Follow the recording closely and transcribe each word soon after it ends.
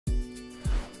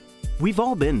We've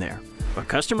all been there. A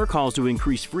customer calls to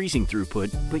increase freezing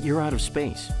throughput, but you're out of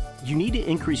space. You need to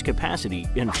increase capacity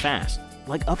and fast,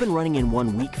 like up and running in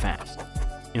 1 week fast.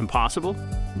 Impossible?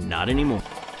 Not anymore.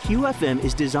 QFM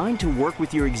is designed to work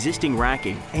with your existing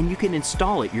racking, and you can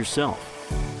install it yourself.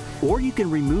 Or you can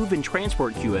remove and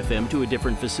transport QFM to a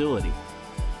different facility.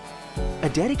 A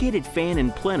dedicated fan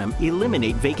and plenum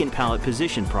eliminate vacant pallet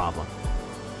position problem.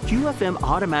 QFM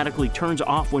automatically turns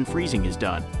off when freezing is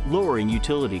done, lowering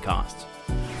utility costs.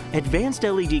 Advanced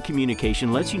LED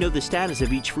communication lets you know the status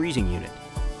of each freezing unit.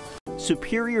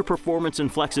 Superior performance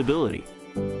and flexibility.